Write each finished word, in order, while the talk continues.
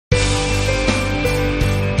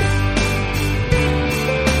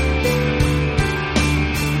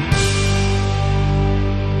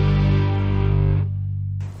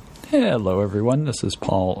Hello, everyone. This is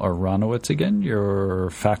Paul Aronowitz again, your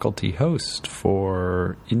faculty host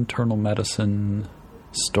for Internal Medicine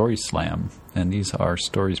Story Slam. And these are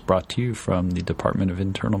stories brought to you from the Department of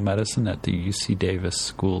Internal Medicine at the UC Davis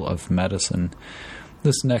School of Medicine.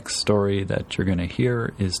 This next story that you're going to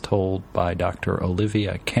hear is told by Dr.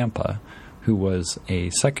 Olivia Campa, who was a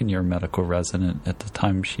second-year medical resident at the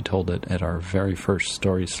time she told it at our very first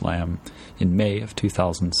Story Slam in May of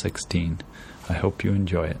 2016. I hope you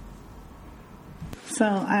enjoy it. So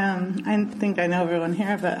I think I know everyone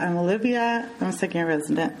here, but I'm Olivia. I'm a second-year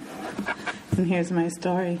resident, and here's my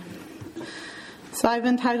story. So I've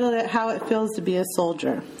entitled it, How It Feels to Be a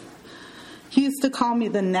Soldier. He used to call me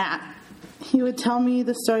the Gnat. He would tell me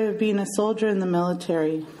the story of being a soldier in the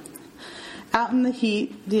military. Out in the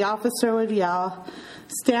heat, the officer would yell,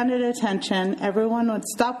 "Stand at attention." Everyone would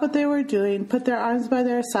stop what they were doing, put their arms by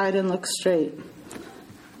their side, and look straight.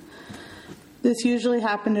 This usually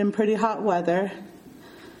happened in pretty hot weather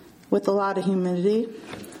with a lot of humidity.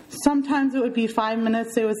 Sometimes it would be 5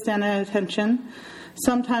 minutes they would stand at attention.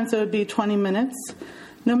 Sometimes it would be 20 minutes.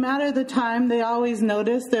 No matter the time, they always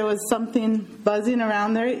noticed there was something buzzing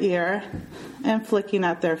around their ear and flicking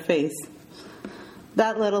at their face.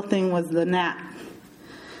 That little thing was the gnat.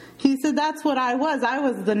 He said that's what I was. I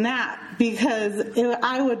was the gnat because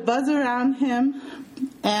I would buzz around him,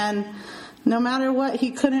 and no matter what,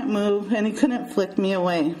 he couldn't move and he couldn't flick me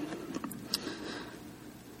away.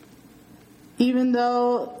 Even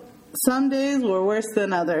though some days were worse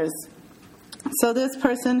than others. So this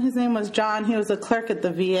person, his name was John, he was a clerk at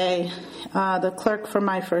the VA, the clerk for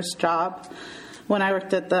my first job when I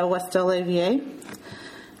worked at the West LA VA.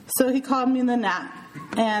 So he called me the Gnat.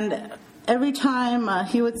 And every time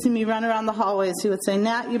he would see me run around the hallways, he would say,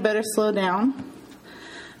 "Nat, you better slow down."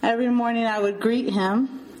 Every morning I would greet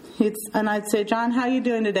him, and I'd say, "John, how you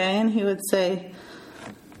doing today?" And he would say,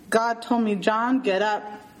 "God told me, John, get up,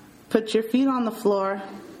 put your feet on the floor,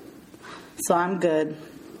 so I'm good.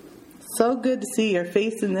 So good to see your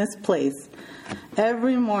face in this place."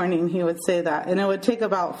 Every morning he would say that, and it would take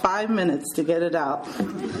about 5 minutes to get it out.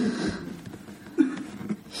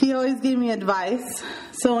 He always gave me advice.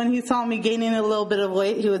 So when he saw me gaining a little bit of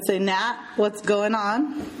weight, he would say, "Nat, what's going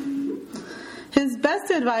on?" His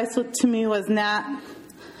best advice to me was, "Nat,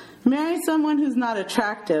 marry someone who's not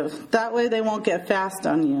attractive. That way they won't get fast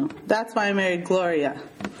on you." That's why I married Gloria.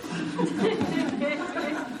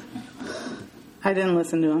 I didn't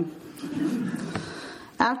listen to him.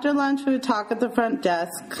 After lunch, we would talk at the front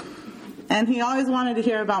desk, and he always wanted to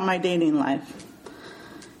hear about my dating life.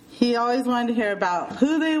 He always wanted to hear about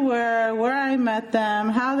who they were, where I met them,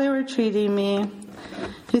 how they were treating me.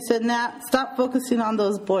 He said, "Nat, stop focusing on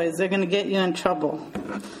those boys. They're going to get you in trouble."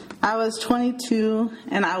 I was 22,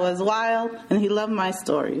 and I was wild, and he loved my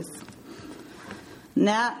stories.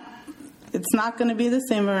 "Nat, it's not going to be the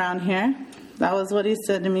same around here." That was what he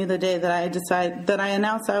said to me the day that I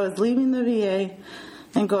announced I was leaving the VA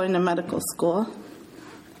and going to medical school.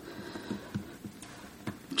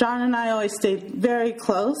 John and I always stayed very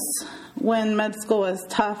close. When med school was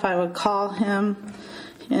tough, I would call him,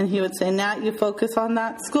 and he would say, "Nat, you focus on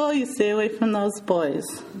that school, you stay away from those boys."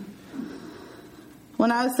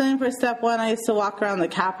 When I was studying for Step 1, I used to walk around the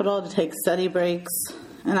Capitol to take study breaks,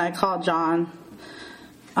 and I called John.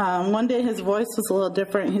 One day his voice was a little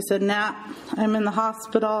different. He said, "Nat, I'm in the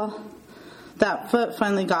hospital. That foot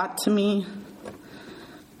finally got to me."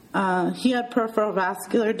 He had peripheral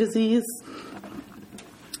vascular disease.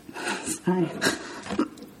 Sorry.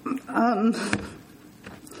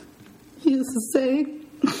 He used to say,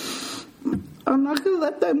 "I'm not going to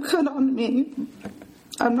let them cut on me.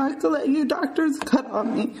 I'm not going to let you doctors cut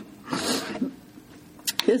on me."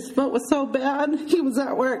 His foot was so bad, he was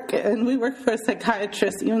at work, and we worked for a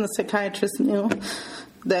psychiatrist. Even the psychiatrist knew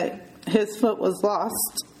that his foot was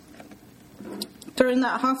lost. During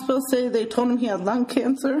that hospital stay, they told him he had lung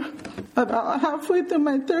cancer. About halfway through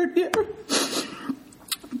my third year,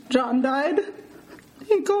 John died.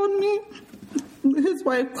 He called me. His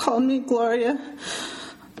wife called me Gloria.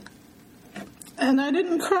 And I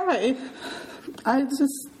didn't cry. I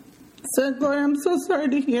just said, "Gloria, I'm so sorry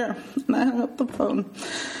to hear." And I hung up the phone.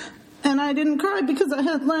 And I didn't cry because I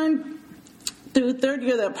had learned through third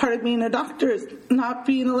year that part of being a doctor is not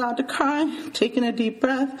being allowed to cry, taking a deep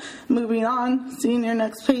breath, moving on, seeing your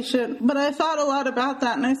next patient. But I thought a lot about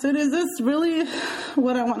that, and I said, is this really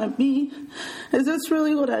what I want to be? Is this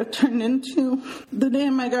really what I've turned into? The day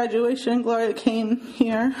of my graduation, Gloria came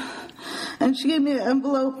here, and she gave me an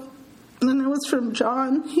envelope, and it was from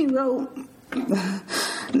John. He wrote,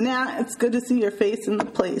 "Nat, it's good to see your face in the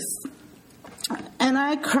place." And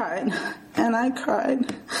I cried, and I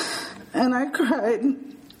cried, and I cried.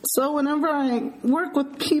 So whenever I work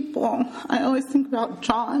with people, I always think about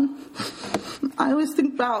John. I always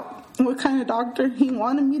think about what kind of doctor he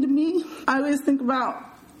wanted me to be. I always think about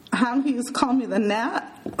how he used to call me the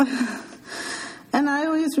gnat. And I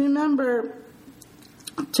always remember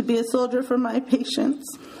to be a soldier for my patients,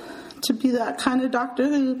 to be that kind of doctor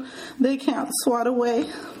who they can't swat away,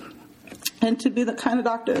 and to be the kind of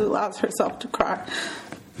doctor who allows herself to cry.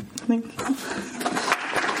 Thank you.